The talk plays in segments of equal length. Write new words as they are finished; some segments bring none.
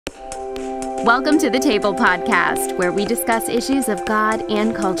Welcome to the Table Podcast, where we discuss issues of God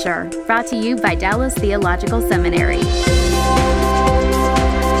and culture. Brought to you by Dallas Theological Seminary.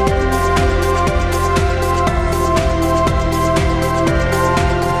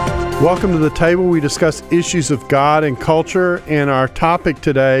 Welcome to the table. We discuss issues of God and culture, and our topic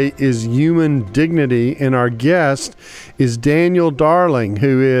today is human dignity, and our guest is Daniel Darling,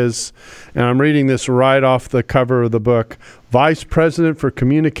 who is, and I'm reading this right off the cover of the book, Vice President for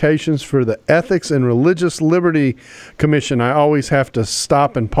Communications for the Ethics and Religious Liberty Commission. I always have to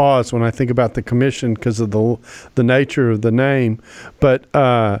stop and pause when I think about the commission because of the nature of the name. But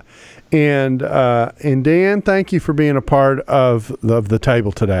and Dan, thank you for being a part of the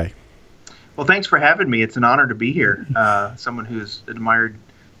table today. Well, thanks for having me. It's an honor to be here. Someone who's admired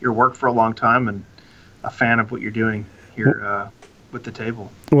your work for a long time and a fan of what you're doing here with the table.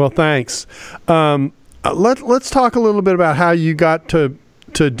 Well, thanks. Let's talk a little bit about how you got to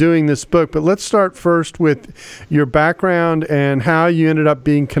doing this book, but let's start first with your background and how you ended up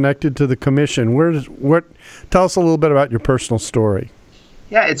being connected to the commission. Tell us a little bit about your personal story.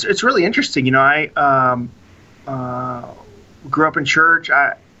 Yeah, it's really interesting. You know, I grew up in church.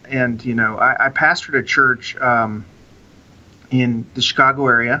 I pastored a church in the Chicago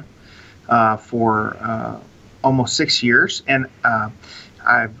area for almost 6 years, and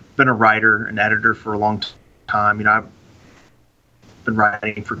I've been a writer and editor for a long time. You know, I've been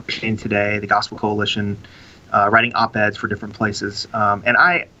writing for Christian Today, the Gospel Coalition, writing op-eds for different places. And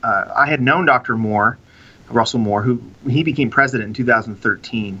I had known Dr. Russell Moore, who he became president in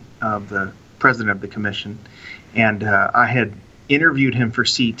 2013 of the president of the commission, and I had interviewed him for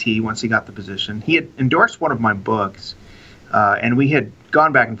CT once he got the position. He had endorsed one of my books, and we had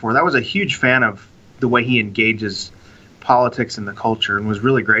gone back and forth. I was a huge fan of the way he engages politics and the culture, and was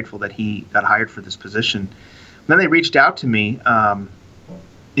really grateful that he got hired for this position. Then they reached out to me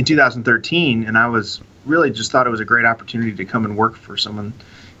in 2013, and I was really just thought it was a great opportunity to come and work for someone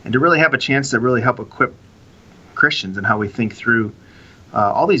and to really have a chance to really help equip Christians and how we think through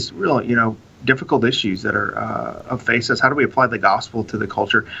all these real, difficult issues that are face us. How do we apply the gospel to the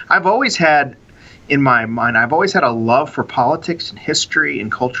culture? I've always had in my mind, I've always had a love for politics and history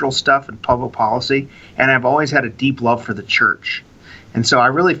and cultural stuff and public policy, and I've always had a deep love for the church. And so I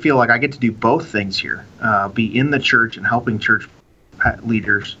really feel like I get to do both things here, be in the church and helping church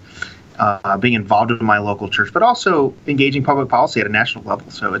leaders, being involved in my local church, but also engaging public policy at a national level.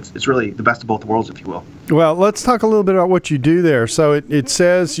 So it's really the best of both worlds, if you will. Well, let's talk a little bit about what you do there. So it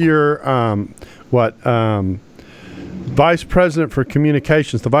says you're Vice President for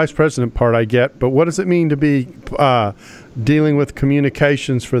Communications. The Vice President part I get, but what does it mean to be dealing with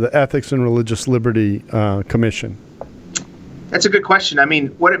communications for the Ethics and Religious Liberty Commission? That's a good question. I mean,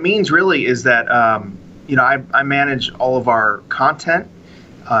 what it means really is that, I manage all of our content.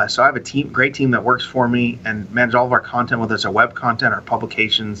 So I have a great team that works for me and manage all of our content, whether it's our web content, our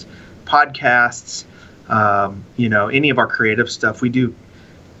publications, podcasts, any of our creative stuff. We do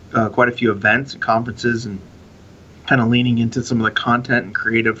quite a few events and conferences and kind of leaning into some of the content and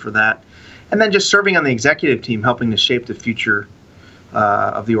creative for that. And then just serving on the executive team, helping to shape the future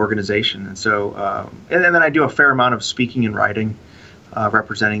of the organization. And so, and then I do a fair amount of speaking and writing,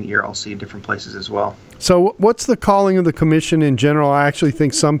 representing the ERLC in different places as well. So what's the calling of the commission in general? I actually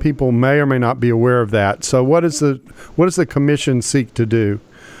think some people may or may not be aware of that. So what does the commission seek to do?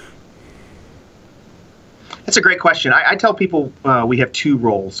 That's a great question. I tell people we have two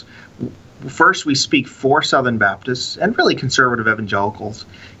roles. First, we speak for Southern Baptists and really conservative evangelicals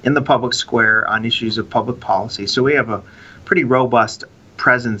in the public square on issues of public policy. So we have a pretty robust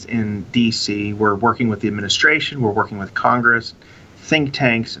presence in D.C. We're working with the administration. We're working with Congress, think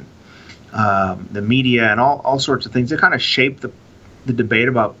tanks, and the media, and all sorts of things that kind of shape the debate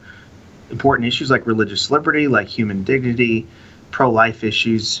about important issues like religious liberty, like human dignity, pro-life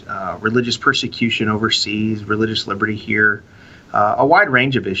issues, religious persecution overseas, religious liberty here, a wide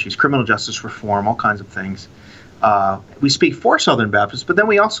range of issues, criminal justice reform, all kinds of things. We speak for Southern Baptists, but then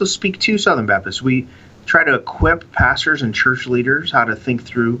we also speak to Southern Baptists. We try to equip pastors and church leaders how to think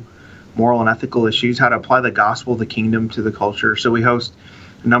through moral and ethical issues, how to apply the gospel of the kingdom to the culture. So we host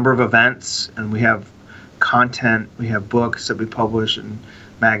a number of events, and we have content, we have books that we publish and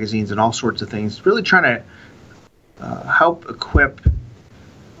magazines and all sorts of things, really trying to help equip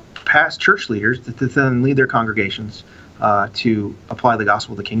past church leaders to then lead their congregations to apply the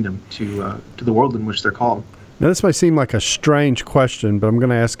gospel of the kingdom to the world in which they're called. Now, this may seem like a strange question, but I'm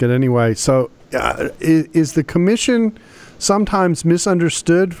going to ask it anyway. So is the commission sometimes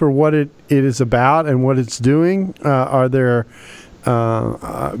misunderstood for what it is about and what it's doing? Are there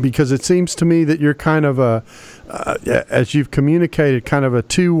because it seems to me that you're kind of as you've communicated, kind of a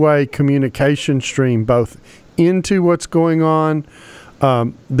two-way communication stream, both into what's going on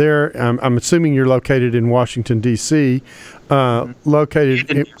there. I'm assuming you're located in Washington, D.C.,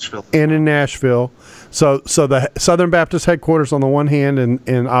 located in Nashville. So the Southern Baptist headquarters on the one hand,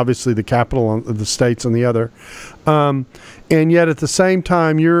 and obviously the capital of the states on the other. And yet at the same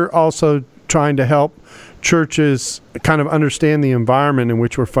time, you're also trying to help churches kind of understand the environment in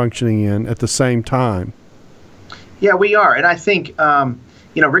which we're functioning in at the same time. Yeah, we are. And I think,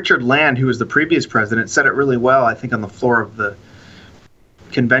 Richard Land, who was the previous president, said it really well, I think, on the floor of the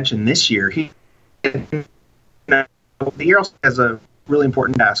convention this year. The year also has a really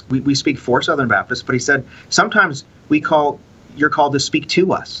important task. We speak for Southern Baptists, but he said sometimes you're called to speak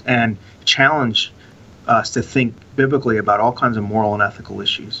to us and challenge us to think biblically about all kinds of moral and ethical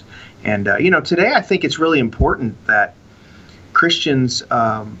issues. And, today I think it's really important that Christians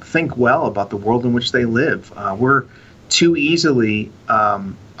think well about the world in which they live. We're too easily,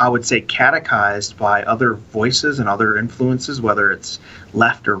 I would say, catechized by other voices and other influences, whether it's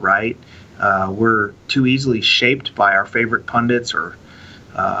left or right. We're too easily shaped by our favorite pundits or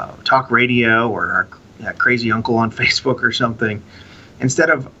talk radio or our crazy uncle on Facebook or something,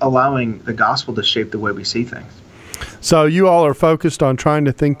 instead of allowing the gospel to shape the way we see things. So you all are focused on trying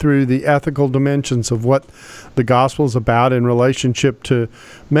to think through the ethical dimensions of what the gospel is about in relationship to,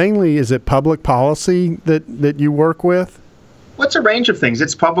 mainly, is it public policy that you work with? Well, it's a range of things.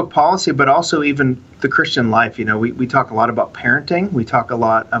 It's public policy, but also even the Christian life. We talk a lot about parenting. We talk a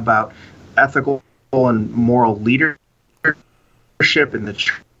lot about ethical and moral leadership in the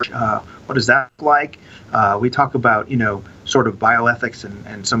church. What does that look like? We talk about, sort of bioethics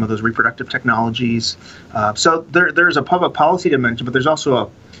and some of those reproductive technologies. So there's a public policy dimension, but there's also a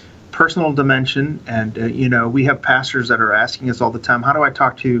personal dimension. And, we have pastors that are asking us all the time, how do I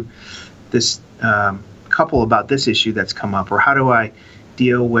talk to this couple about this issue that's come up? Or how do I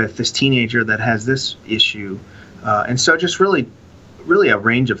deal with this teenager that has this issue? And so just really a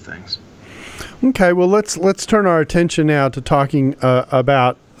range of things. Okay, well, let's turn our attention now to talking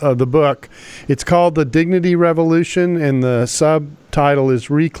about the book. It's called The Dignity Revolution, and the subtitle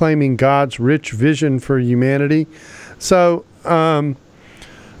is Reclaiming God's Rich Vision for Humanity. So,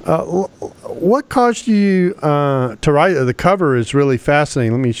 what caused you to write? The cover is really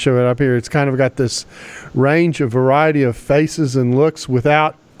fascinating. Let me show it up here. It's kind of got this range of variety of faces and looks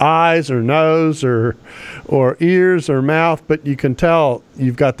without eyes or nose or ears or mouth, but you can tell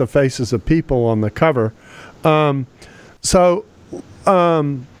you've got the faces of people on the cover.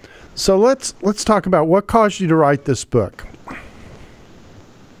 So let's talk about what caused you to write this book.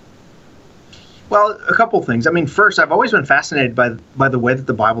 Well, a couple things. I mean, first, I've always been fascinated by the way that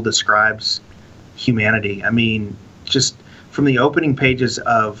the Bible describes humanity. I mean, just from the opening pages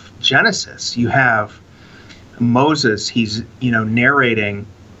of Genesis, you have Moses. He's narrating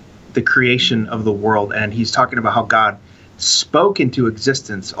the creation of the world, and he's talking about how God spoke into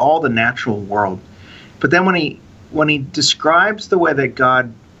existence all the natural world. But then when he describes the way that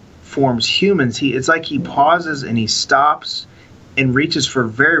God forms humans, it's like he pauses and he stops and reaches for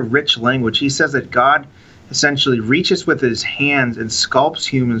very rich language. He says that God essentially reaches with his hands and sculpts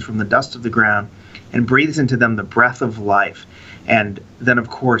humans from the dust of the ground and breathes into them the breath of life. And then, of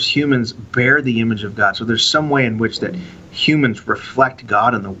course, humans bear the image of God. So there's some way in which that humans reflect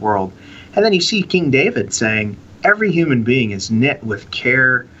God in the world. And then you see King David saying, every human being is knit with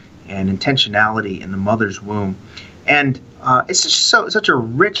care and intentionality in the mother's womb. And it's just such a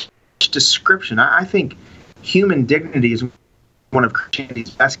rich description. I think human dignity is one of Christianity's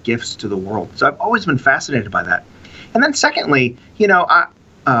best gifts to the world. So I've always been fascinated by that. And then secondly,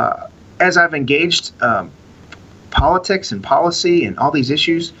 as I've engaged politics and policy and all these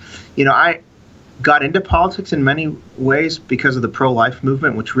issues, I got into politics in many ways because of the pro-life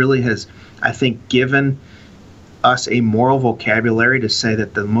movement, which really has, I think, given us a moral vocabulary to say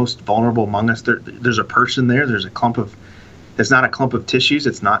that the most vulnerable among us, there's a person there, there's not a clump of tissues,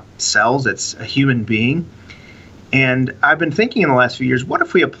 it's not cells, it's a human being. And I've been thinking in the last few years, what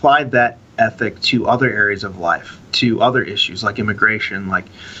if we applied that ethic to other areas of life, to other issues like immigration, like,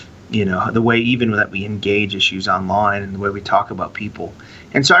 the way even that we engage issues online and the way we talk about people.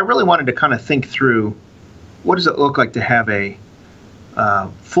 And so I really wanted to kind of think through, what does it look like to have a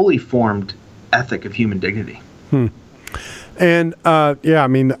fully formed ethic of human dignity? And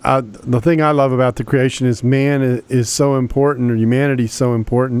the thing I love about the creation is man is so important, or humanity is so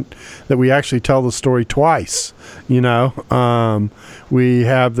important, that we actually tell the story twice. We have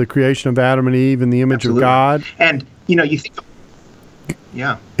the creation of Adam and Eve in the image of God, and you think,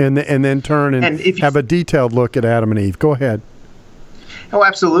 yeah, and then turn and have a detailed look at Adam and Eve. Go ahead. Oh,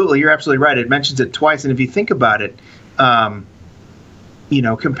 absolutely. You're absolutely right. It mentions it twice. And if you think about it, compared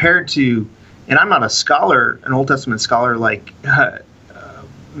to, and I'm not a scholar, an Old Testament scholar like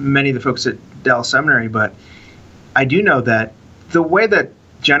many of the folks at Dallas Seminary, but I do know that the way that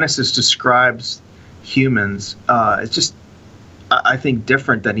Genesis describes humans is just, I think,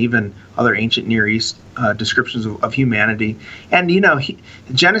 different than even other ancient Near East descriptions of humanity. And,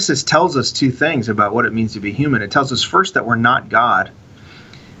 Genesis tells us two things about what it means to be human. It tells us first that we're not God,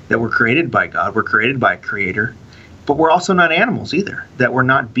 that we're created by God, we're created by a creator, but we're also not animals either, that we're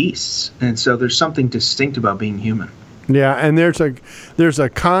not beasts. And so there's something distinct about being human. Yeah, and there's a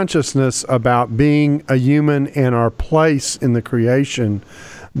consciousness about being a human and our place in the creation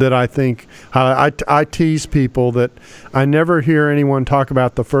that I think, I tease people that I never hear anyone talk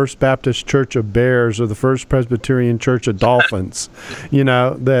about the First Baptist Church of Bears or the First Presbyterian Church of Dolphins.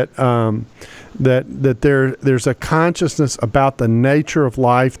 There's a consciousness about the nature of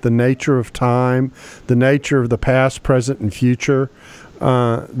life, the nature of time, the nature of the past, present, and future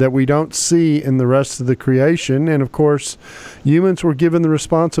that we don't see in the rest of the creation. And of course, humans were given the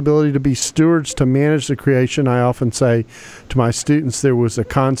responsibility to be stewards, to manage the creation. I often say to my students, there was a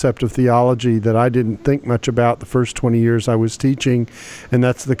concept of theology that I didn't think much about the first 20 years I was teaching, and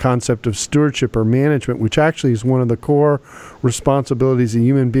that's the concept of stewardship or management, which actually is one of the core responsibilities a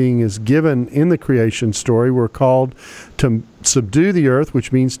human being is given in the creation story. We're called to subdue the earth,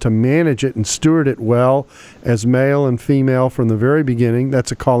 which means to manage it and steward it well as male and female from the very beginning.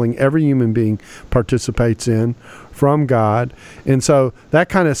 That's a calling every human being participates in from God. And so that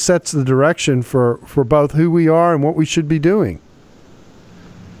kind of sets the direction for both who we are and what we should be doing.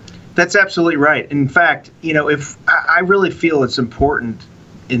 That's absolutely right. In fact, if I really feel it's important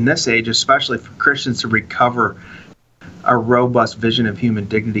in this age, especially for Christians, to recover a robust vision of human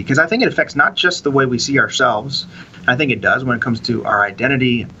dignity, because I think it affects not just the way we see ourselves. I think it does when it comes to our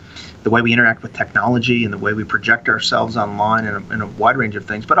identity, the way we interact with technology, and the way we project ourselves online, and a wide range of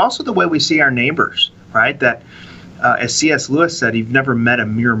things, but also the way we see our neighbors, right? That, as C.S. Lewis said, you've never met a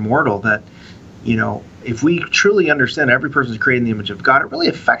mere mortal. That, if we truly understand every person is created in the image of God, it really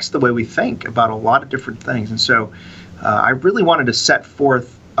affects the way we think about a lot of different things. And so I really wanted to set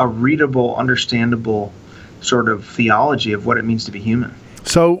forth a readable, understandable sort of theology of what it means to be human.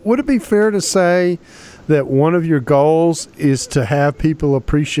 So would it be fair to say that one of your goals is to have people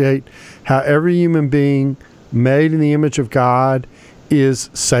appreciate how every human being made in the image of God is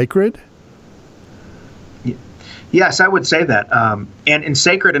sacred? Yes, I would say that. And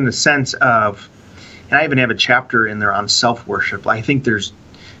sacred in the sense of, and I even have a chapter in there on self-worship. I think there's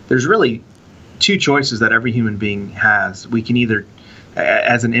really two choices that every human being has. We can either,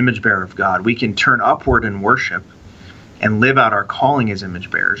 as an image bearer of God, we can turn upward in worship and live out our calling as image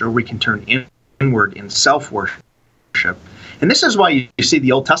bearers, or we can turn inward in self-worship. And this is why you see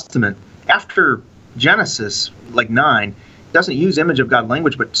the Old Testament, after Genesis, like 9, doesn't use image of God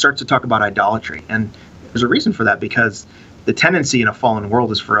language, but starts to talk about idolatry. And there's a reason for that, because the tendency in a fallen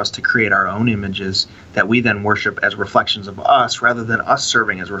world is for us to create our own images that we then worship as reflections of us, rather than us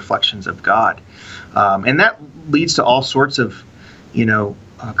serving as reflections of God. And that leads to all sorts of,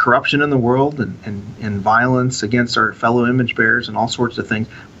 corruption in the world and violence against our fellow image bearers and all sorts of things.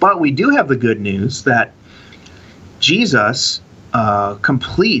 But we do have the good news that Jesus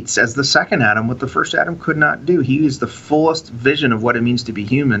completes as the second Adam what the first Adam could not do. He is the fullest vision of what it means to be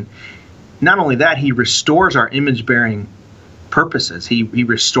human. Not only that, he restores our image-bearing purposes. He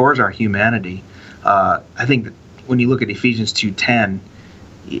restores our humanity. I think that when you look at Ephesians 2:10,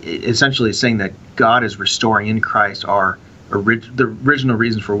 essentially it's saying that God is restoring in Christ the original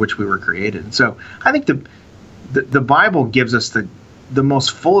reason for which we were created. And so I think the Bible gives us the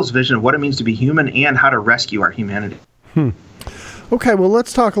most fullest vision of what it means to be human and how to rescue our humanity. Okay, well,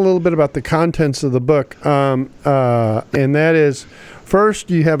 let's talk a little bit about the contents of the book. And that is, first,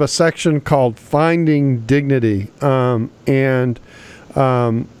 you have a section called Finding Dignity. And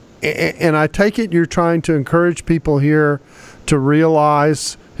I take it you're trying to encourage people here to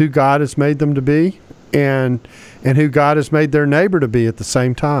realize who God has made them to be and who God has made their neighbor to be at the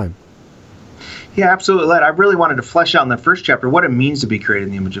same time. Yeah, absolutely. I really wanted to flesh out in the first chapter what it means to be created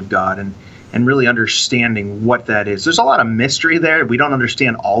in the image of God, and really understanding what that is. There's a lot of mystery there. We don't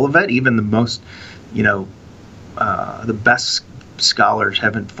understand all of it. Even the most, the best scholars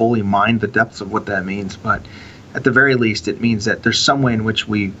haven't fully mined the depths of what that means. But at the very least, it means that there's some way in which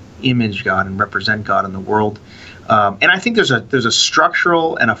we image God and represent God in the world. And I think there's a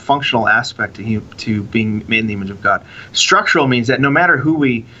structural and a functional aspect to being made in the image of God. Structural means that no matter who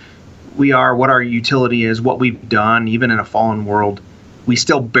we are, what our utility is, what we've done, even in a fallen world, we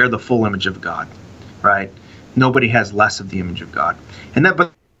still bear the full image of God, right? nobody has less of the image of God.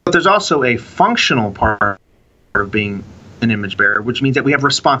 But there's also a functional part of being an image bearer, which means that we have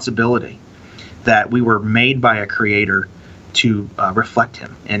responsibility, that we were made by a creator to reflect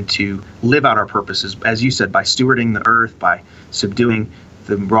him and to live out our purposes, as you said, by stewarding the earth, by subduing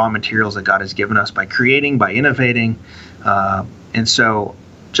the raw materials that God has given us, by creating, by innovating. And so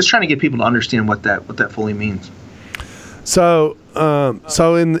just trying to get people to understand what that fully means. So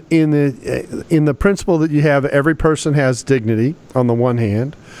in the principle that you have, every person has dignity on the one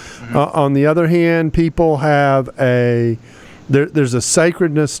hand. Mm-hmm. On the other hand, people have there's a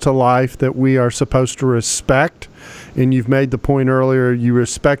sacredness to life that we are supposed to respect. And you've made the point earlier, you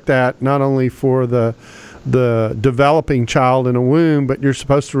respect that not only for the developing child in a womb, but you're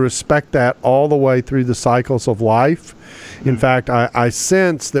supposed to respect that all the way through the cycles of life. In fact, I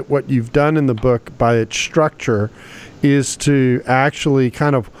sense that what you've done in the book by its structure is to actually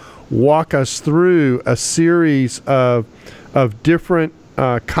kind of walk us through a series of different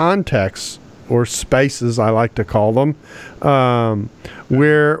contexts or spaces, I like to call them,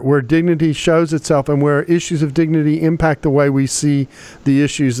 where dignity shows itself and where issues of dignity impact the way we see the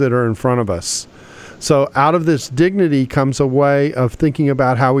issues that are in front of us. So out of this dignity comes a way of thinking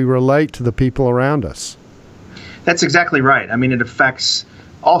about how we relate to the people around us. That's exactly right. I mean, it affects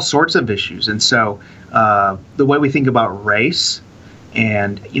all sorts of issues. And so the way we think about race,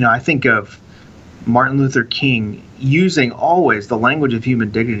 and, I think of Martin Luther King using always the language of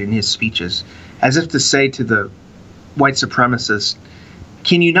human dignity in his speeches, as if to say to the white supremacists,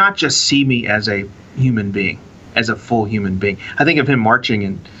 can you not just see me as a human being, as a full human being? I think of him marching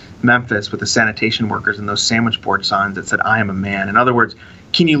in Memphis with the sanitation workers and those sandwich board signs that said, I am a man. In other words,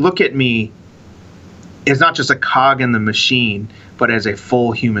 can you look at me as not just a cog in the machine, but as a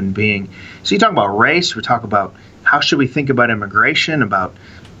full human being? So you talk about race, we talk about how should we think about immigration, about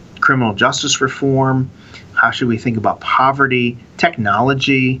criminal justice reform, how should we think about poverty,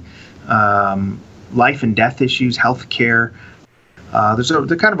 technology, life and death issues, healthcare. There's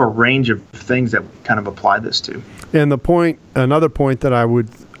kind of a range of things that we kind of apply this to. And another point that I would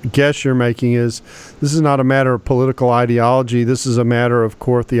guess you're making is this is not a matter of political ideology. This is a matter of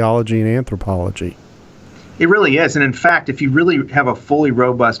core theology and anthropology. It really is. And in fact, if you really have a fully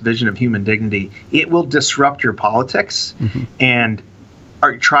robust vision of human dignity, it will disrupt your politics and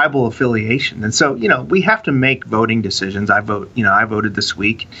our tribal affiliation. And so, we have to make voting decisions. I voted this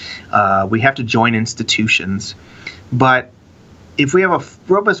week. We have to join institutions. But if we have a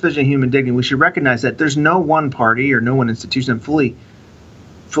robust vision of human dignity, we should recognize that there's no one party or no one institution that fully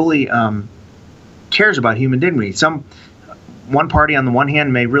cares about human dignity. One party on the one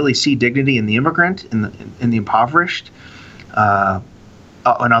hand may really see dignity in the immigrant, in the impoverished.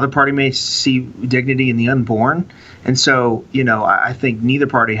 Another party may see dignity in the unborn. And so, I think neither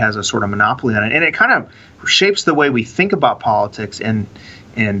party has a sort of monopoly on it. And it kind of shapes the way we think about politics and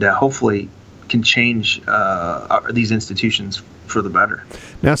hopefully can change these institutions for the better.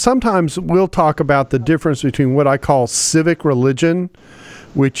 Now, sometimes we'll talk about the difference between what I call civic religion,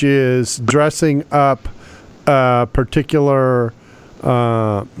 which is dressing up a particular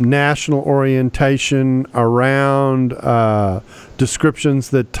national orientation around descriptions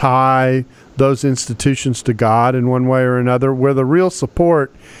that tie those institutions to God in one way or another, where the real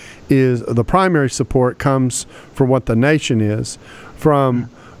support is, the primary support comes from what the nation is, from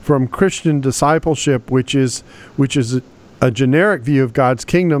Christian discipleship, which is a generic view of God's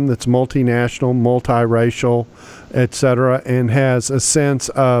kingdom that's multinational, multiracial, etc., and has a sense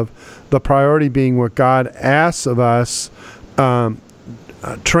of the priority being what God asks of us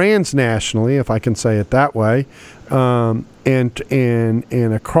transnationally, if I can say it that way, and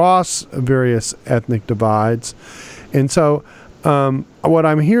across various ethnic divides. And so what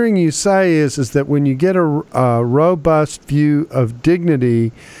I'm hearing you say is that when you get a robust view of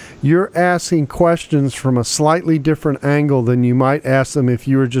dignity, you're asking questions from a slightly different angle than you might ask them if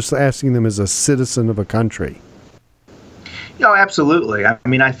you were just asking them as a citizen of a country. Absolutely. I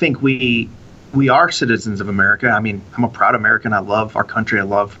mean, I think we are citizens of America. I mean, I'm a proud American. I love our country. I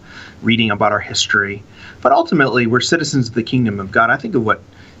love reading about our history. But ultimately, we're citizens of the kingdom of God. I think of what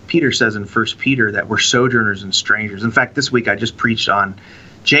Peter says in 1 Peter, that we're sojourners and strangers. In fact, this week I just preached on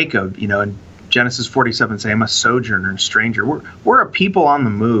Jacob, in Genesis 47, saying, I'm a sojourner and stranger. We're a people on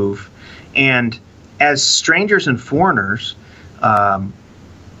the move. And as strangers and foreigners,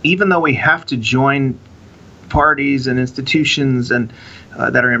 even though we have to join parties and institutions and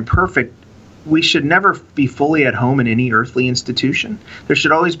that are imperfect, we should never be fully at home in any earthly institution. There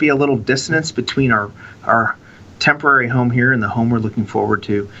should always be a little dissonance between our temporary home here and the home we're looking forward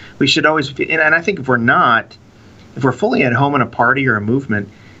to. We should always be, and I think if we're fully at home in a party or a movement,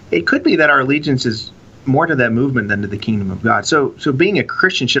 it could be that our allegiance is more to that movement than to the kingdom of God. So being a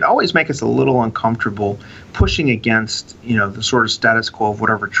Christian should always make us a little uncomfortable, pushing against, the sort of status quo of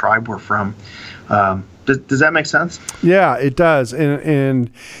whatever tribe we're from. Does that make sense? Yeah, it does. And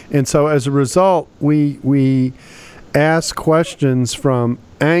so as a result, we ask questions from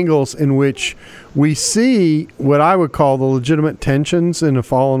angles in which we see what I would call the legitimate tensions in a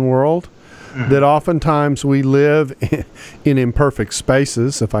fallen world. Mm-hmm. That oftentimes we live in imperfect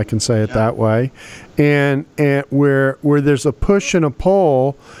spaces, if I can say it that way, and where there's a push and a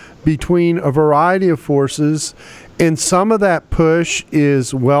pull between a variety of forces, and some of that push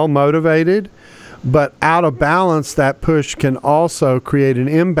is well motivated, but out of balance, that push can also create an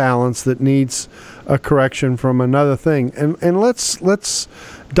imbalance that needs a correction from another thing. And let's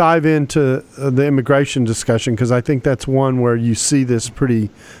dive into the immigration discussion, because I think that's one where you see this pretty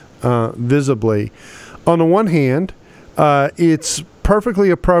visibly. On the one hand, it's perfectly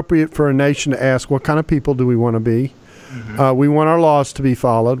appropriate for a nation to ask, what kind of people do we want to be? Mm-hmm. We want our laws to be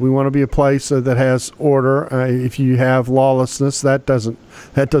followed. We want to be a place that has order. If you have lawlessness, that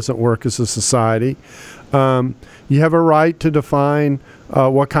doesn't work as a society. You have a right to define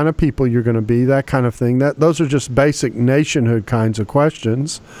what kind of people you're going to be, that kind of thing. Those are just basic nationhood kinds of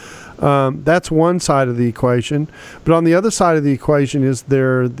questions. That's one side of the equation. But on the other side of the equation is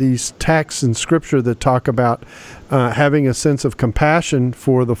there are these texts in Scripture that talk about having a sense of compassion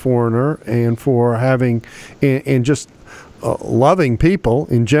for the foreigner and for having and just loving people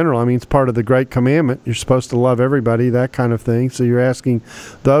in general. I mean, it's part of the Great Commandment. You're supposed to love everybody, that kind of thing. So you're asking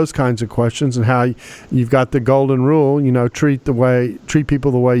those kinds of questions, and how you've got the golden rule, treat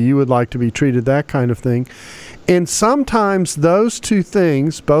people the way you would like to be treated, that kind of thing. And sometimes those two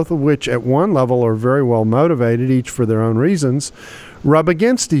things, both of which at one level are very well motivated, each for their own reasons, rub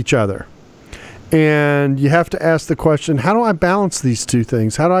against each other. And you have to ask the question, how do I balance these two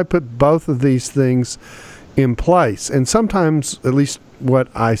things? How do I put both of these things in place? And sometimes, at least what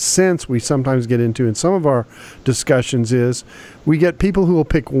I sense we sometimes get into in some of our discussions, is we get people who will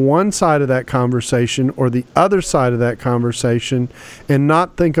pick one side of that conversation or the other side of that conversation and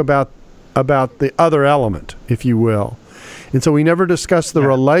not think about the other element, if you will. And so we never discuss the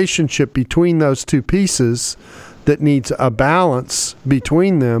relationship between those two pieces that needs a balance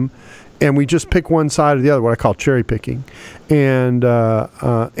between them, and we just pick one side or the other, what I call cherry picking. And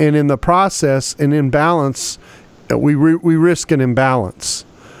in the process, an imbalance, we risk an imbalance.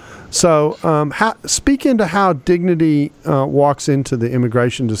 So speak into how dignity walks into the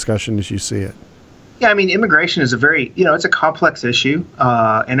immigration discussion as you see it. Yeah, I mean, immigration is a very, it's a complex issue.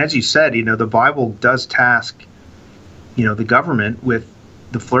 And as you said, the Bible does task, the government with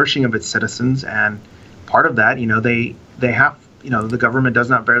the flourishing of its citizens. And part of that, they have, the government does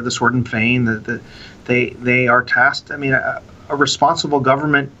not bear the sword in vain. They are tasked. I mean, a responsible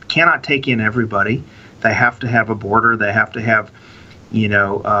government cannot take in everybody. They have to have a border. They have to have,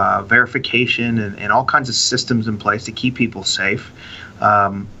 verification and all kinds of systems in place to keep people safe.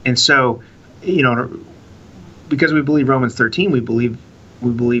 And so, because we believe Romans 13, we believe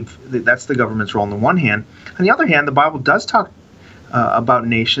that that's the government's role on the one hand. On the other hand, the Bible does talk about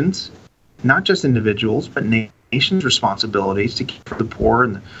nations, not just individuals, but nations' responsibilities to care for the poor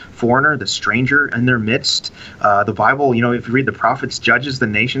and the foreigner, the stranger in their midst. The Bible, if you read the prophets, judges the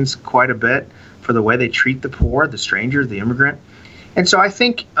nations quite a bit for the way they treat the poor, the stranger, the immigrant. And so I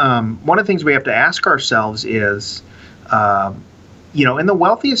think one of the things we have to ask ourselves is, in the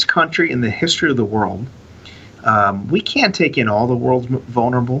wealthiest country in the history of the world, we can't take in all the world's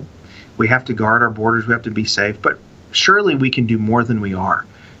vulnerable. We have to guard our borders. We have to be safe. But surely we can do more than we are.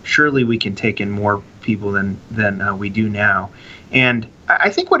 Surely we can take in more people than we do now. And I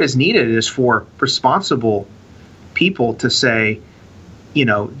think what is needed is for responsible people to say,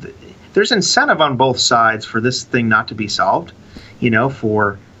 there's incentive on both sides for this thing not to be solved,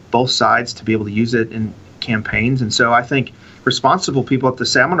 for both sides to be able to use it in campaigns. And so I think responsible people have to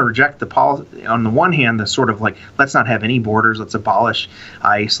say, I'm going to reject the policy. On the one hand, the sort of like, let's not have any borders, let's abolish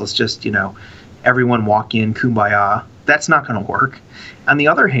ICE, let's just, everyone walk in, kumbaya. That's not going to work. On the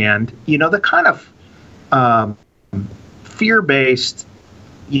other hand, the kind of fear-based,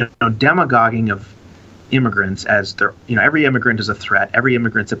 demagoguing of immigrants as they're, every immigrant is a threat, every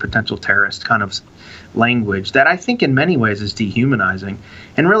immigrant's a potential terrorist kind of language that I think in many ways is dehumanizing,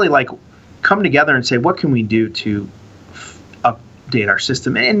 and really come together and say, what can we do to update our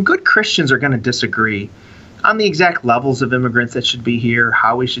system? And good Christians are going to disagree on the exact levels of immigrants that should be here,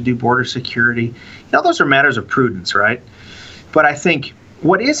 how we should do border security. Those are matters of prudence, right? But I think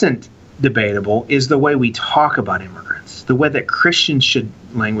what isn't debatable is the way we talk about immigrants, the way that Christians should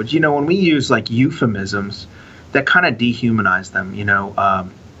language. When we use euphemisms that kind of dehumanize them,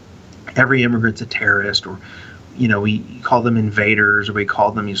 every immigrant's a terrorist, or we call them invaders, or we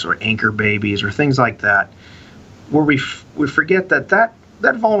call them sort of anchor babies, or things like that, where we forget that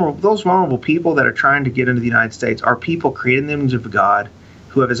those vulnerable people that are trying to get into the United States are people created in the image of God,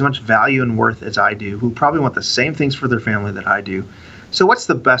 who have as much value and worth as I do, who probably want the same things for their family that I do. So what's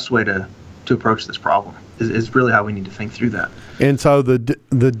the best way to approach this problem is really how we need to think through that. And so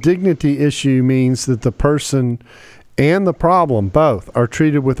the dignity issue means that the person and the problem both are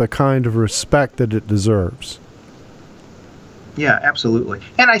treated with a kind of respect that it deserves. Yeah, absolutely.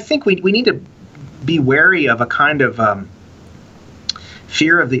 And I think we need to be wary of a kind of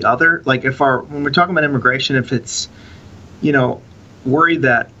fear of the other. Like when we're talking about immigration, if it's, worried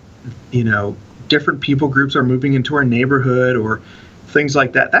that, different people groups are moving into our neighborhood or things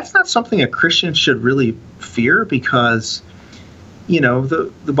like that, that's not something a Christian should really fear, because,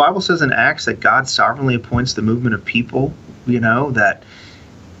 the Bible says in Acts that God sovereignly appoints the movement of people, that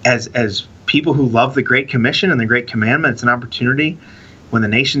as people who love the Great Commission and the Great Commandment, it's an opportunity when the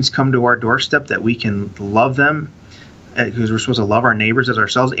nations come to our doorstep that we can love them, because we're supposed to love our neighbors as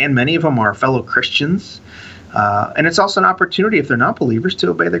ourselves, and many of them are fellow Christians. And it's also an opportunity, if they're not believers, to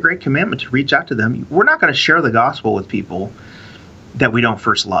obey the Great Commandment, to reach out to them. We're not going to share the gospel with people that we don't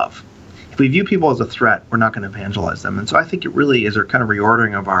first love. If we view people as a threat, we're not going to evangelize them. And so I think it really is a kind of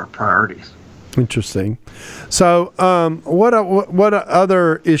reordering of our priorities. Interesting. So what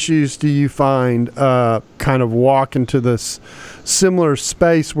other issues do you find kind of walk into this similar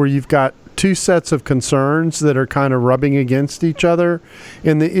space where you've got two sets of concerns that are kind of rubbing against each other,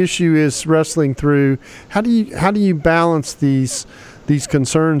 and the issue is wrestling through how do you balance these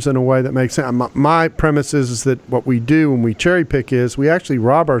concerns in a way that makes sense? My premise is that what we do when we cherry pick is we actually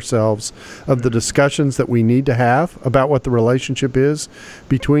rob ourselves of the discussions that we need to have about what the relationship is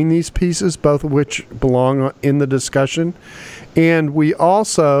between these pieces, both of which belong in the discussion. And we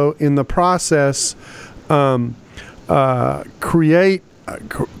also, in the process, create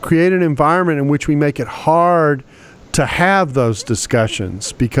an environment in which we make it hard to have those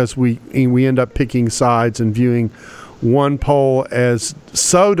discussions, because we end up picking sides and viewing one pole as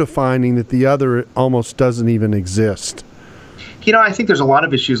so defining that the other almost doesn't even exist. I think there's a lot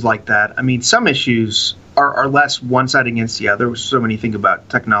of issues like that. I mean, some issues are less one side against the other. So when you think about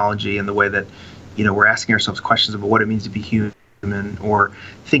technology and the way that, we're asking ourselves questions about what it means to be human, or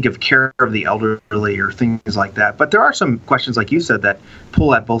think of care of the elderly or things like that. But there are some questions, like you said, that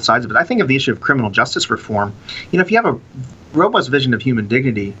pull at both sides of it. I think of the issue of criminal justice reform. If you have a robust vision of human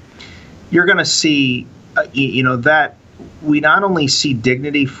dignity, you're going to see that we not only see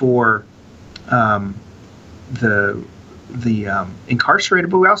dignity for the incarcerated,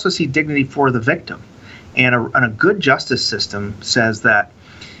 but we also see dignity for the victim. And a good justice system says that,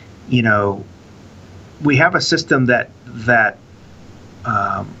 we have a system that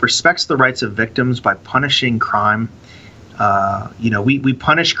respects the rights of victims by punishing crime. We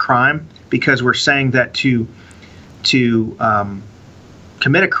punish crime because we're saying that to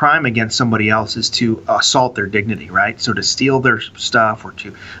commit a crime against somebody else is to assault their dignity, right? So to steal their stuff or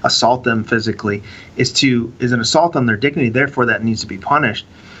to assault them physically is an assault on their dignity. Therefore, that needs to be punished.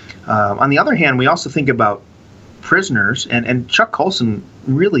 On the other hand, we also think about prisoners, and Chuck Colson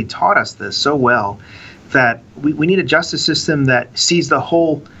really taught us this so well, that we need a justice system that sees the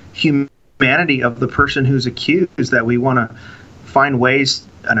whole humanity of the person who's accused, that we want to find ways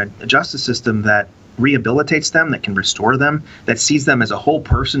in a justice system that rehabilitates them, that can restore them, that sees them as a whole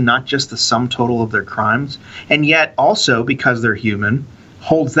person, not just the sum total of their crimes, and yet also, because they're human,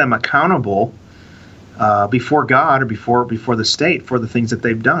 holds them accountable before God or before the state for the things that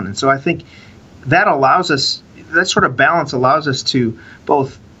they've done. And so I think that sort of balance allows us to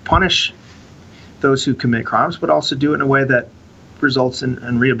both punish those who commit crimes, but also do it in a way that results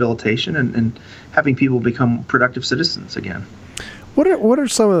in rehabilitation and having people become productive citizens again. What are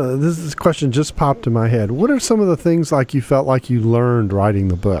some of this question just popped in my head. What are some of the things like you felt like you learned writing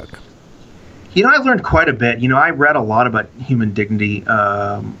the book? I learned quite a bit. I read a lot about human dignity,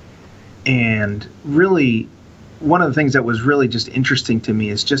 and really one of the things that was really just interesting to me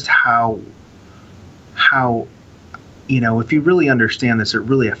is just how if you really understand this, it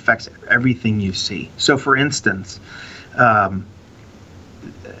really affects everything you see. So for instance, I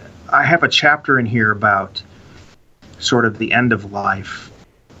have a chapter in here about sort of the end of life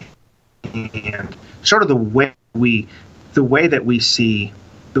and sort of the way that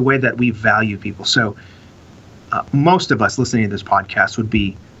we value people. So most of us listening to this podcast would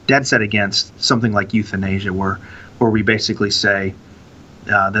be dead set against something like euthanasia, where we basically say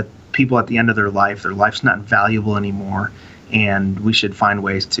that people at the end of their life's not valuable anymore, and we should find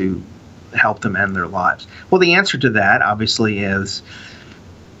ways to help them end their lives. Well, the answer to that obviously is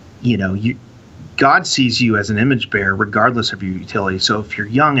God sees you as an image bearer regardless of your utility. So if you're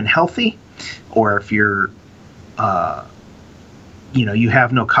young and healthy, or if you're, you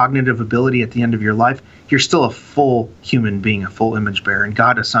have no cognitive ability at the end of your life, you're still a full human being, a full image bearer, and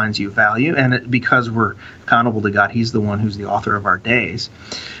God assigns you value. And because we're accountable to God, He's the one who's the author of our days.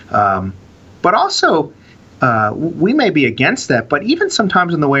 But also, we may be against that, but even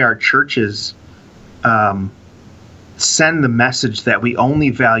sometimes in the way our churches send the message that we only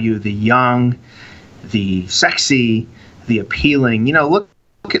value the young, the sexy, the appealing.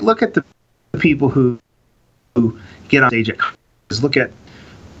 Look at the people who get on stage at conferences. Look at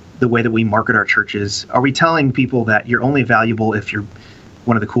the way that we market our churches. Are we telling people that you're only valuable if you're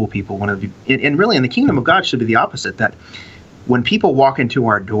one of the cool people? And really, in the kingdom of God, should be the opposite. That when people walk into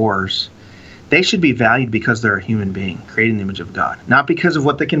our doors, they should be valued because they're a human being, created in the image of God, not because of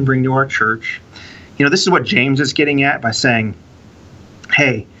what they can bring to our church. This is what James is getting at by saying,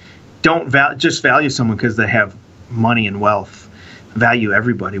 hey, don't just value someone because they have money and wealth. Value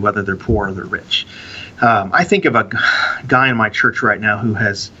everybody, whether they're poor or they're rich. I think of a guy in my church right now who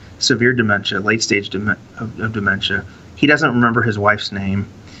has severe dementia, late stage of dementia. He doesn't remember his wife's name.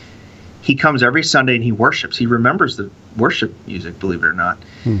 He comes every Sunday and he worships. He remembers the worship music, believe it or not.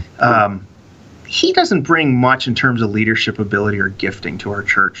 He doesn't bring much in terms of leadership ability or gifting to our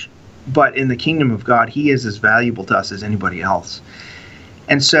church. But in the kingdom of God, he is as valuable to us as anybody else.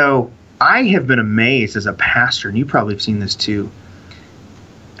 And so I have been amazed as a pastor, and you probably have seen this too,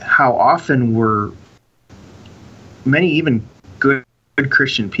 how often many even good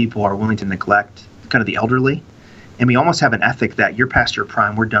Christian people are willing to neglect kind of the elderly. And we almost have an ethic that you're past your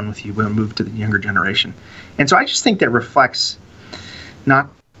prime, we're done with you, we're going to move to the younger generation. And so I just think that reflects not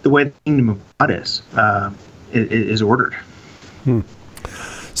the way the kingdom of God is ordered.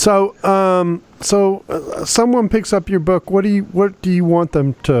 So someone picks up your book. What do you want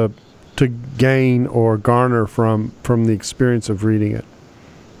them to gain or garner from the experience of reading it?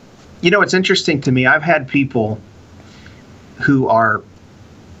 It's interesting to me. I've had people who are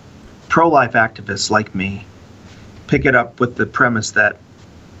pro-life activists like me pick it up with the premise that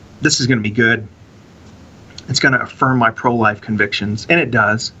this is going to be good. It's going to affirm my pro-life convictions, and it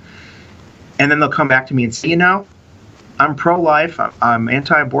does. And then they'll come back to me and say, I'm pro-life, I'm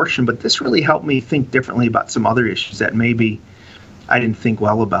anti-abortion, but this really helped me think differently about some other issues that maybe I didn't think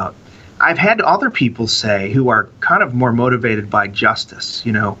well about. I've had other people say, who are kind of more motivated by justice,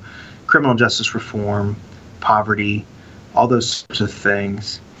 criminal justice reform, poverty, all those sorts of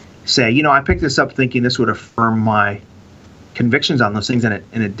things, say, I picked this up thinking this would affirm my convictions on those things, and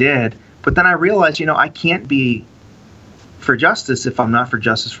it did. But then I realized, I can't be for justice if I'm not for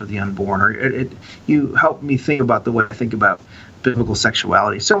justice for the unborn. Or you help me think about the way I think about biblical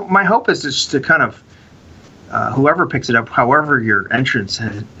sexuality. So my hope is just to kind of, whoever picks it up, however your entrance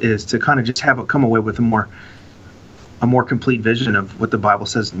is, to kind of just come away with a more complete vision of what the Bible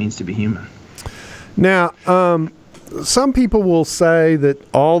says it means to be human. Now, some people will say that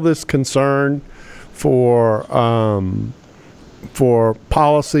all this concern for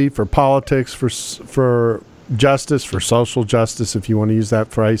policy, for politics, for justice, for social justice, if you want to use that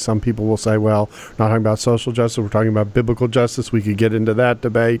phrase, some people will say, well, we're not talking about social justice, we're talking about biblical justice. We could get into that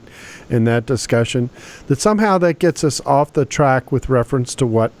debate and that discussion, that somehow that gets us off the track with reference to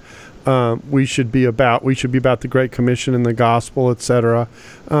what we should be about. We should be about the Great Commission and the gospel, etc.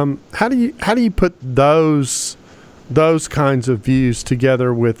 How do you put those kinds of views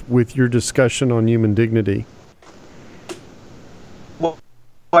together with your discussion on human dignity? Well,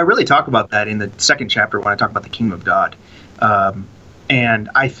 I really talk about that in the second chapter when I talk about the kingdom of God. And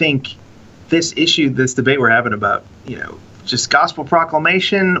I think this debate we're having about, just gospel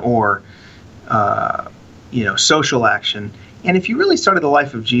proclamation or, social action. And if you really study the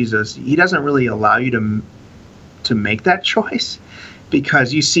life of Jesus, he doesn't really allow you to make that choice,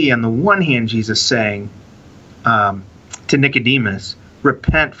 because you see on the one hand Jesus saying to Nicodemus,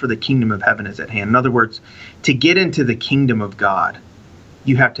 repent, for the kingdom of heaven is at hand. In other words, to get into the kingdom of God,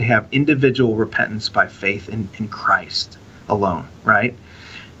 you have to have individual repentance by faith in Christ alone, right?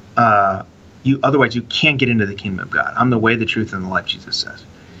 Otherwise you can't get into the kingdom of God. I'm the way, the truth, and the life, Jesus says.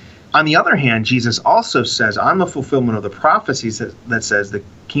 On the other hand, Jesus also says, I'm the fulfillment of the prophecies that says the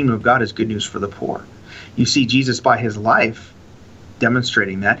kingdom of God is good news for the poor. You see Jesus by his life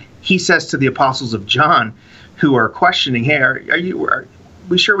demonstrating that. He says to the apostles of John, who are questioning, hey, are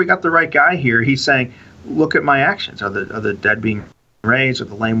we sure we got the right guy here? He's saying, look at my actions. Are the dead being raised? Are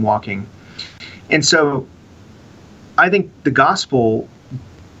the lame walking? And so I think the gospel,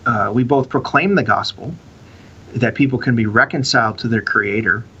 we both proclaim the gospel, that people can be reconciled to their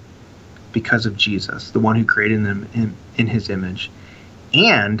Creator because of Jesus, the one who created them in his image.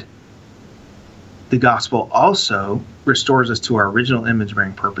 And the gospel also restores us to our original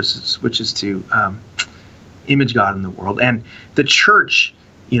image-bearing purposes, which is to image God in the world. And the church,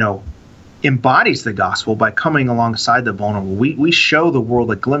 embodies the gospel by coming alongside the vulnerable. We show the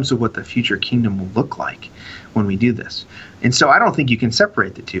world a glimpse of what the future kingdom will look like when we do this. And so I don't think you can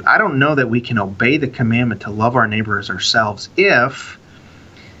separate the two. I don't know that we can obey the commandment to love our neighbor as ourselves if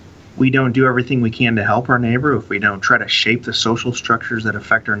we don't do everything we can to help our neighbor, if we don't try to shape the social structures that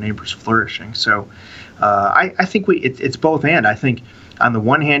affect our neighbor's flourishing. So I think it's both and. I think on the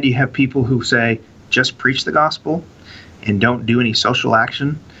one hand, you have people who say, just preach the gospel and don't do any social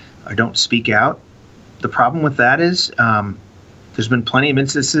action or don't speak out. The problem with that is there's been plenty of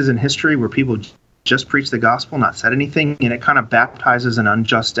instances in history where people just preach the gospel, not said anything, and it kind of baptizes an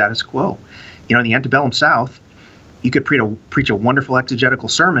unjust status quo. In the antebellum South, you could preach a wonderful exegetical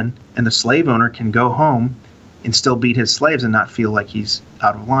sermon, and the slave owner can go home and still beat his slaves and not feel like he's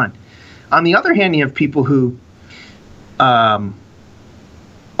out of line. On the other hand, you have people who are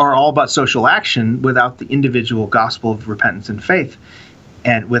all about social action without the individual gospel of repentance and faith,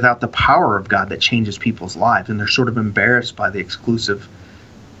 and without the power of God that changes people's lives, and they're sort of embarrassed by the exclusive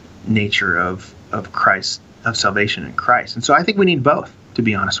nature of Christ, of salvation in Christ. And so I think we need both, to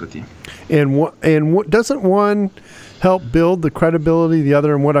be honest with you. And doesn't one help build the credibility of the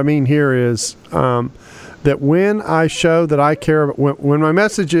other? And what I mean here is that when I show that I care, when my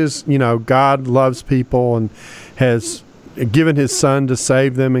message is, God loves people and has given his son to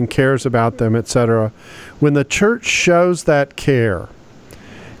save them and cares about them, etc., when the church shows that care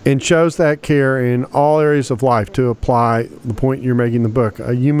and shows that care in all areas of life, to apply the point you're making in the book,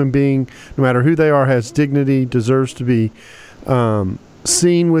 a human being, no matter who they are, has dignity, deserves to be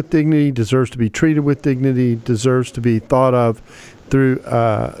seen with dignity, deserves to be treated with dignity, deserves to be thought of through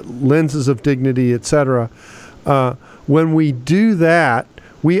lenses of dignity, etc. When we do that,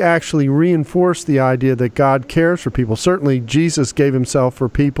 we actually reinforce the idea that God cares for people. Certainly, Jesus gave himself for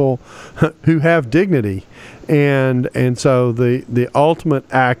people who have dignity. And so the ultimate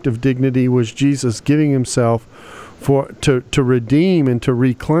act of dignity was Jesus giving himself to redeem and to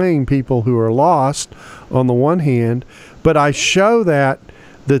reclaim people who are lost on the one hand. But I show that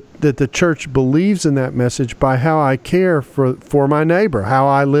the church believes in that message by how I care for my neighbor, how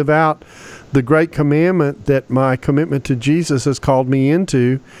I live out the great commandment that my commitment to Jesus has called me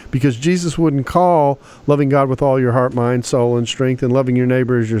into, because Jesus wouldn't call loving God with all your heart, mind, soul, and strength, and loving your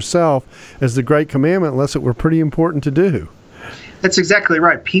neighbor as yourself as the great commandment unless it were pretty important to do. That's exactly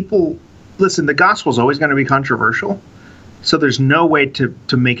right. People, listen, the gospel is always going to be controversial, so there's no way to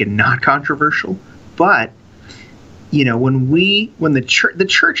make it not controversial. But when the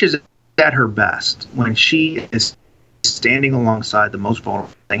church is at her best, when she is standing alongside the most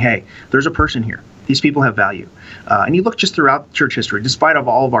vulnerable, saying, hey, there's a person here. These people have value. And you look just throughout church history, despite of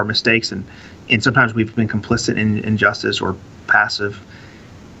all of our mistakes, and sometimes we've been complicit in injustice or passive,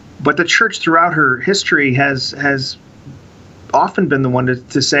 but the church throughout her history has often been the one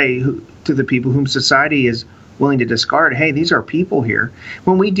to say to the people whom society is willing to discard, hey, these are people here.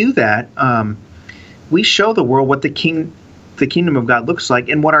 When we do that, we show the world what the kingdom of God looks like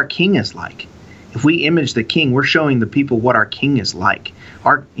and what our king is like. If we image the king, we're showing the people what our king is like.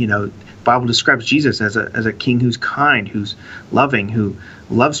 The Bible describes Jesus as a king who's kind, who's loving, who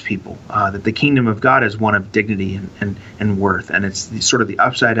loves people. That the kingdom of God is one of dignity and worth, and it's sort of the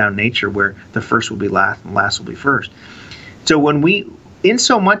upside down nature where the first will be last and last will be first. So in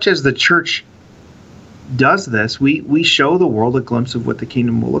so much as the church does this, we show the world a glimpse of what the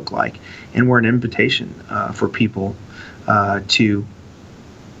kingdom will look like, and we're an invitation for people to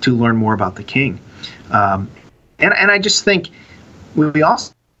learn more about the King. And I just think we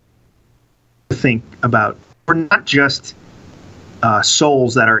also think about, we're not just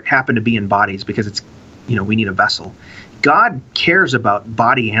souls that happen to be in bodies because it's, we need a vessel. God cares about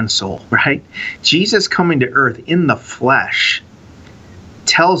body and soul, right? Jesus coming to earth in the flesh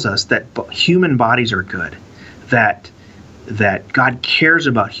tells us that human bodies are good, that God cares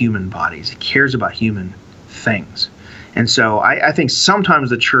about human bodies, he cares about human things. And so I think sometimes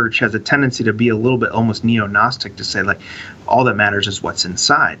the church has a tendency to be a little bit almost neo-Gnostic, to say, like, all that matters is what's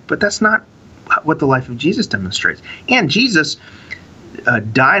inside. But that's not what the life of Jesus demonstrates. And Jesus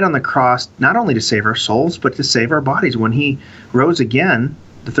died on the cross not only to save our souls, but to save our bodies. When he rose again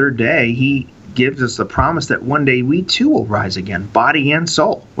the third day, he gives us the promise that one day we too will rise again, body and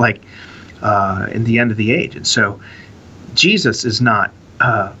soul, like in the end of the age. And so Jesus is not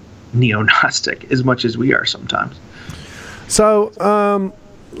neo-Gnostic as much as we are sometimes. So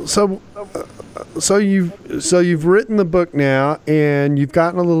So you've written the book now, and you've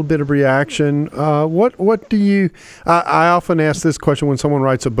gotten a little bit of reaction. What do you? I often ask this question when someone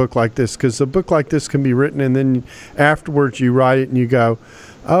writes a book like this, because a book like this can be written, and then afterwards you write it and you go,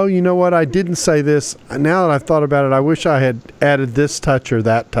 "Oh, you know what? I didn't say this. Now that I've thought about it, I wish I had added this touch or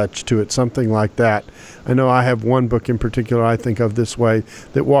that touch to it." Something like that. I know I have one book in particular I think of this way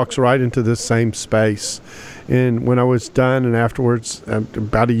that walks right into this same space. And when I was done, and afterwards,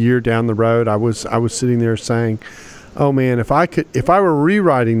 about a year down the road, I was sitting there saying, "Oh man, if I were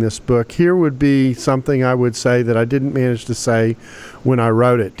rewriting this book, here would be something I would say that I didn't manage to say when I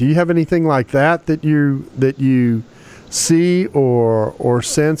wrote it." Do you have anything like that you see or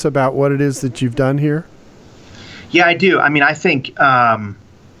sense about what it is that you've done here? Yeah, I do. I mean, I think,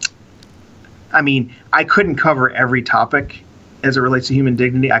 I couldn't cover every topic as it relates to human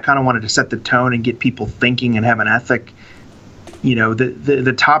dignity. I kind of wanted to set the tone and get people thinking and have an ethic. You know,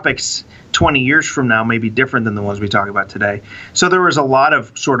 the topics 20 years from now may be different than the ones we talk about today. So there was a lot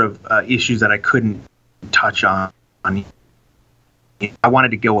of sort of issues that I couldn't touch on. I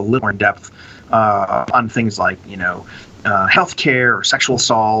wanted to go a little more in depth on things like, healthcare or sexual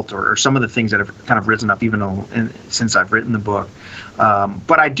assault or some of the things that have kind of risen up since I've written the book.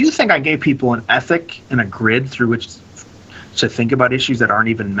 But I do think I gave people an ethic and a grid through which to think about issues that aren't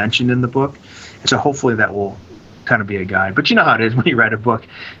even mentioned in the book. And so hopefully that will kind of be a guide. But you know how it is when you write a book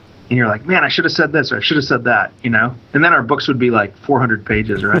and you're like, man, I should have said this or I should have said that, And then our books would be like 400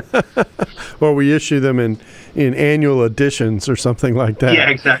 pages, right? Or we issue them in annual editions or something like that. Yeah,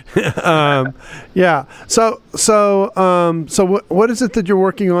 exactly. Yeah. So what is it that you're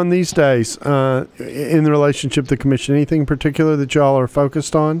working on these days in the relationship to the commission? Anything in particular that y'all are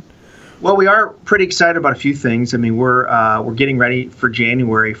focused on? Well, we are pretty excited about a few things. I mean, we're getting ready for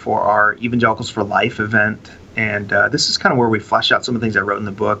January for our Evangelicals for Life event. And this is kind of where we flesh out some of the things I wrote in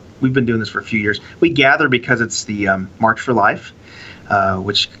the book. We've been doing this for a few years. We gather because it's the March for Life,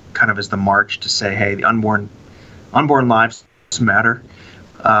 which kind of is the march to say, hey, the unborn lives matter.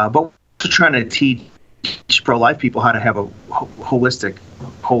 But we're also trying to teach pro-life people how to have a holistic,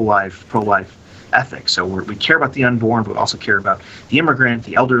 whole life, pro-life ethic. So we care about the unborn, but we also care about the immigrant,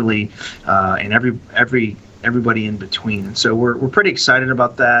 the elderly, and everybody in between. And so we're pretty excited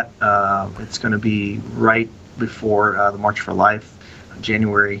about that. It's going to be right before the March for Life,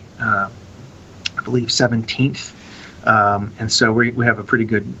 January, I believe 17th. And so we have a pretty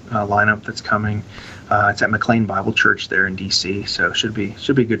good lineup that's coming. It's at McLean Bible Church there in D.C. So it should be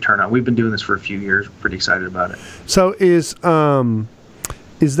a good turnout. We've been doing this for a few years. Pretty excited about it. So is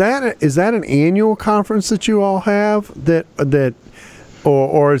that an annual conference that you all have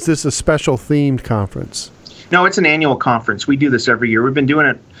or is this a special themed conference? No, it's an annual conference. We do this every year. We've been doing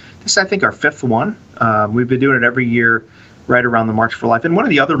it. This is, I think, our fifth one. We've been doing it every year right around the March for Life. And one of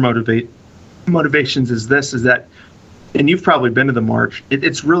the other motivations is that, and you've probably been to the March,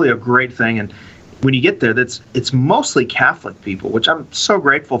 it's really a great thing. And when you get there, it's mostly Catholic people, which I'm so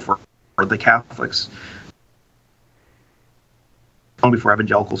grateful for the Catholics. Long before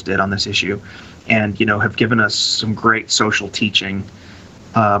evangelicals did on this issue, and have given us some great social teaching.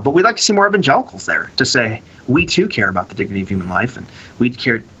 But we'd like to see more evangelicals there to say we too care about the dignity of human life, and we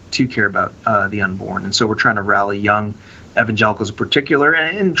care about the unborn. And so we're trying to rally young evangelicals in particular,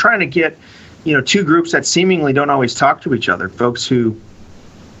 and trying to get two groups that seemingly don't always talk to each other: folks who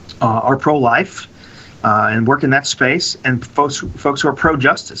are pro-life and work in that space, and folks who are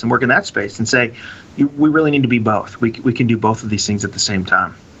pro-justice and work in that space, and say we really need to be both. We can do both of these things at the same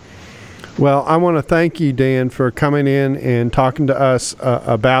time. Well, I want to thank you, Dan, for coming in and talking to us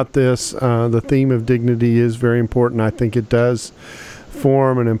about this. The theme of dignity is very important. I think it does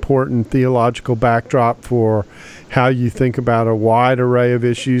form an important theological backdrop for how you think about a wide array of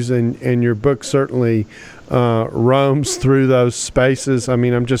issues, and your book certainly roams through those spaces. I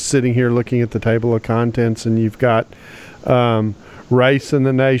mean, I'm just sitting here looking at the table of contents, and you've got race in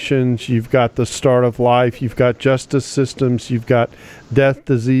the nations, you've got the start of life, you've got justice systems, you've got death,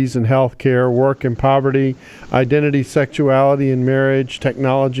 disease, and health care, work and poverty, identity, sexuality and marriage,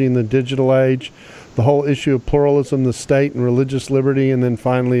 technology in the digital age, the whole issue of pluralism, the state, and religious liberty, and then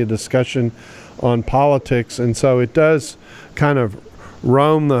finally a discussion on politics. And so it does kind of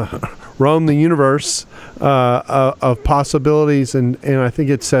roam the universe of possibilities, and I think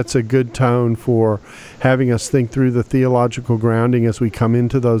it sets a good tone for having us think through the theological grounding as we come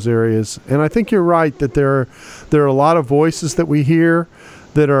into those areas. And I think you're right that there are a lot of voices that we hear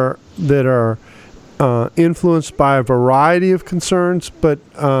that are influenced by a variety of concerns, but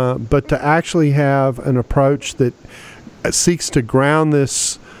to actually have an approach that seeks to ground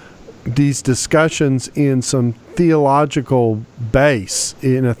this these discussions in a theological base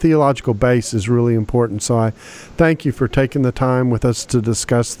is really important. So I thank you for taking the time with us to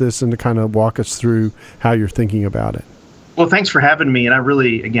discuss this and to kind of walk us through how you're thinking about it. Well, thanks for having me, and I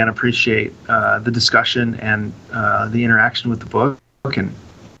really, again, appreciate the discussion and the interaction with the book, and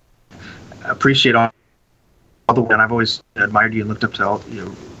appreciate all the work. And I've always admired you and looked up to all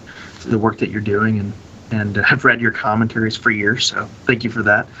the work that you're doing, and I've read your commentaries for years, so thank you for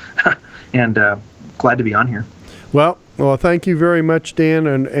that. And glad to be on here. Well, thank you very much, Dan,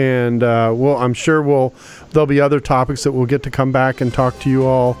 and I'm sure there'll be other topics that we'll get to come back and talk to you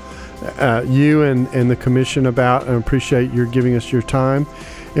all, you and the commission about, and appreciate your giving us your time.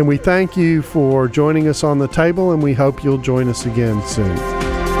 And we thank you for joining us on the table, and we hope you'll join us again soon.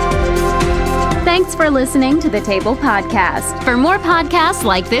 Thanks for listening to the Table Podcast. For more podcasts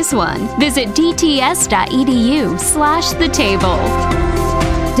like this one, visit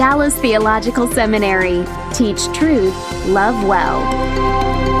dts.edu/thetable. Dallas Theological Seminary. Teach truth, love well.